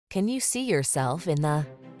Can you see yourself in the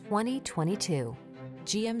 2022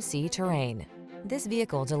 GMC Terrain? This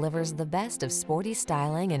vehicle delivers the best of sporty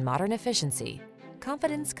styling and modern efficiency.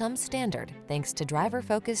 Confidence comes standard thanks to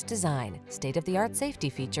driver-focused design, state-of-the-art safety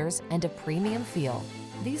features, and a premium feel.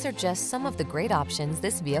 These are just some of the great options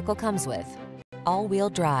this vehicle comes with: all-wheel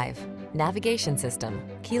drive, navigation system,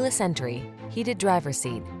 keyless entry, heated driver's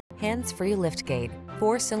seat, hands-free liftgate,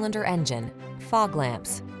 4-cylinder engine, fog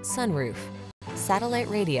lamps, sunroof, satellite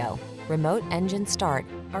radio, remote engine start.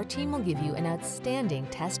 Our team will give you an outstanding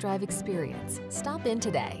test drive experience. Stop in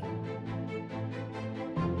today.